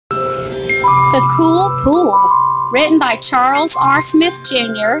The Cool Pool, written by Charles R. Smith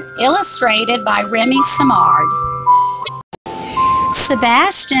Jr., illustrated by Remy Samard.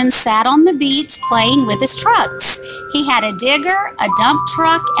 Sebastian sat on the beach playing with his trucks. He had a digger, a dump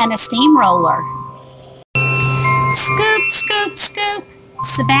truck, and a steamroller. Scoop, scoop, scoop.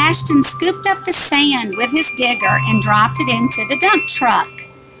 Sebastian scooped up the sand with his digger and dropped it into the dump truck.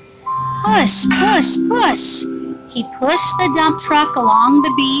 Push, push, push. He pushed the dump truck along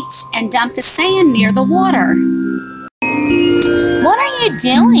the beach and dumped the sand near the water. What are you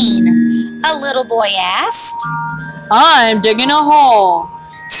doing? A little boy asked. I'm digging a hole,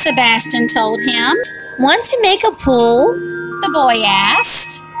 Sebastian told him. Want to make a pool? The boy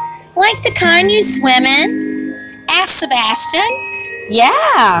asked. Like the kind you swim in? Asked Sebastian.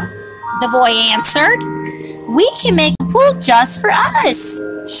 Yeah, the boy answered. We can make a pool just for us.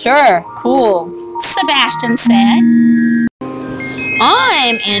 Sure, cool, Sebastian said.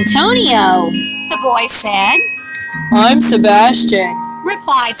 I'm Antonio, the boy said. I'm Sebastian,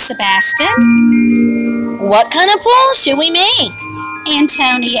 replied Sebastian. What kind of pool should we make?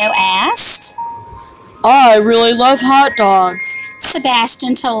 Antonio asked. I really love hot dogs,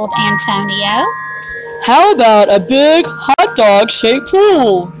 Sebastian told Antonio. How about a big hot dog shaped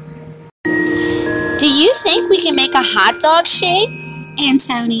pool? Do you think we can make a hot dog shape?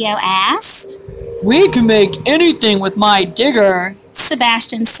 Antonio asked. We can make anything with my digger,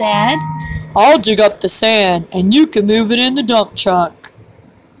 Sebastian said. I'll dig up the sand and you can move it in the dump truck.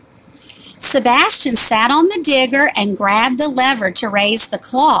 Sebastian sat on the digger and grabbed the lever to raise the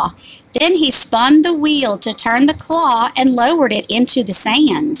claw. Then he spun the wheel to turn the claw and lowered it into the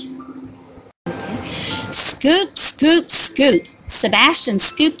sand. Scoop, scoop, scoop. Sebastian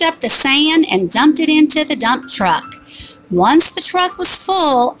scooped up the sand and dumped it into the dump truck. Once the truck was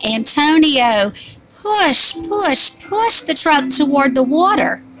full, Antonio pushed the truck toward the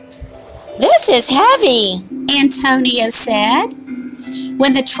water. This is heavy, Antonio said.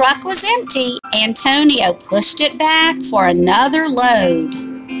 When the truck was empty, Antonio pushed it back for another load.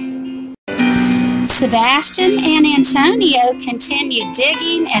 Sebastian and Antonio continued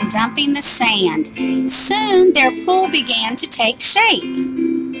digging and dumping the sand. Soon their pool began to take shape.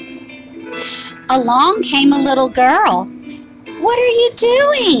 Along came a little girl. What are you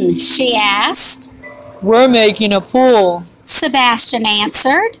doing? She asked. We're making a pool, Sebastian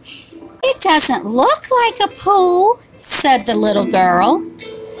answered. It doesn't look like a pool, said the little girl.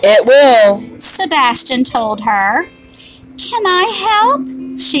 It will, Sebastian told her. Can I help?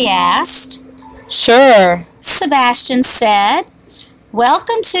 She asked. Sure, Sebastian said.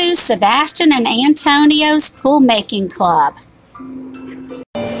 Welcome to Sebastian and Antonio's Pool Making Club.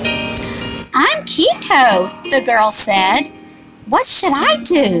 I'm Kiko, the girl said. What should I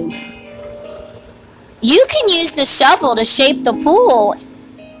do? You can use the shovel to shape the pool,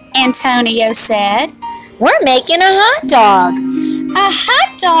 Antonio said. We're making a hot dog. A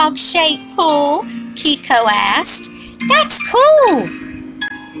hot dog shaped pool? Kiko asked. That's cool.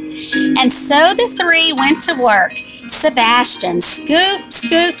 And so the three went to work. Sebastian scooped,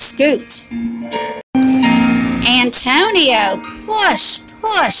 scooped, scooped. Antonio pushed,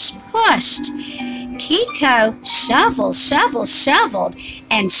 pushed. Kiko shoveled,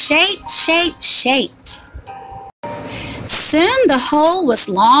 and shaped. Soon the hole was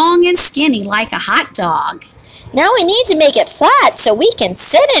long and skinny like a hot dog. Now we need to make it flat so we can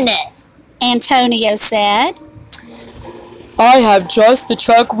sit in it, Antonio said. I have just the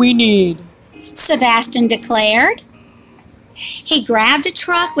truck we need, Sebastian declared. He grabbed a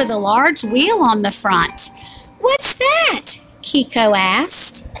truck with a large wheel on the front. What's that? Kiko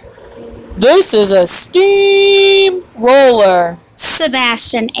asked. This is a steam roller,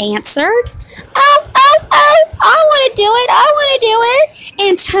 Sebastian answered. Oh, I want to do it,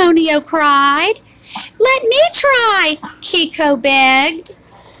 Antonio cried. Let me try, Kiko begged.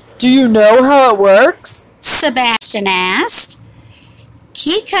 Do you know how it works? Sebastian asked.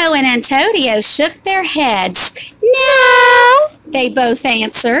 Kiko and Antonio shook their heads. No, they both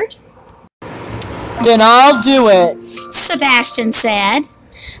answered. Then I'll do it, Sebastian said.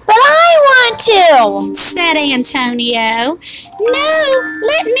 But I want to, said Antonio. No,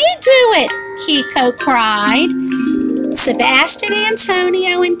 let me do it, Kiko cried. Sebastian,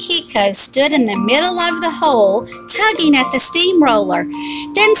 Antonio, and Kiko stood in the middle of the hole, tugging at the steamroller.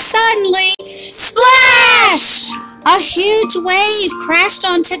 Then suddenly, splash! A huge wave crashed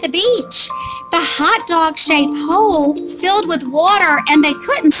onto the beach. The hot dog-shaped hole filled with water, and they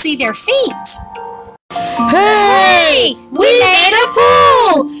couldn't see their feet. Hey! We made a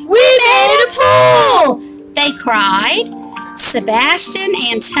pool! We made a pool! They cried. Sebastian,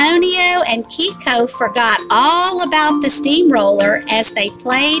 Antonio, and Kiko forgot all about the steamroller as they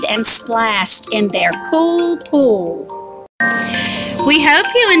played and splashed in their cool pool. We hope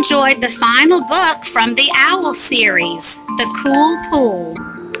you enjoyed the final book from the Owl series, The Cool Pool.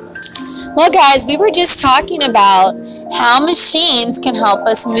 Well, guys, we were just talking about how machines can help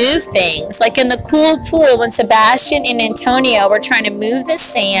us move things. Like in the cool pool, when Sebastian and Antonio were trying to move the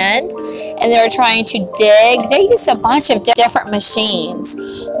sand and they were trying to dig, they used a bunch of different machines.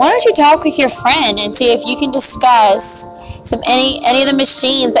 Why don't you talk with your friend and see if you can discuss any of the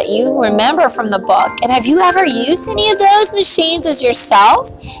machines that you remember from the book? And have you ever used any of those machines as yourself?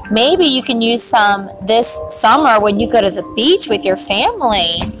 Maybe you can use some this summer when you go to the beach with your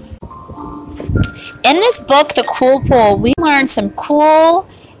family. In this book, The Cool Pool, we learned some cool,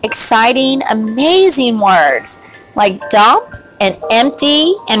 exciting, amazing words like dump and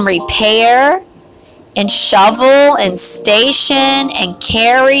empty and repair and shovel and station and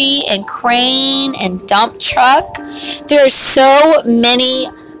carry and crane and dump truck. There are so many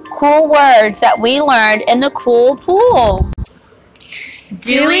cool words that we learned in The Cool Pool.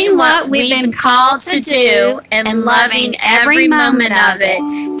 Doing what we've been called to do and loving every moment of it.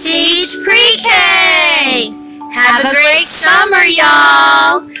 Teach Pre-K! Have a great summer,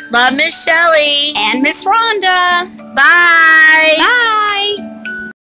 y'all! Love, Miss Shelley. And Miss Rhonda. Bye.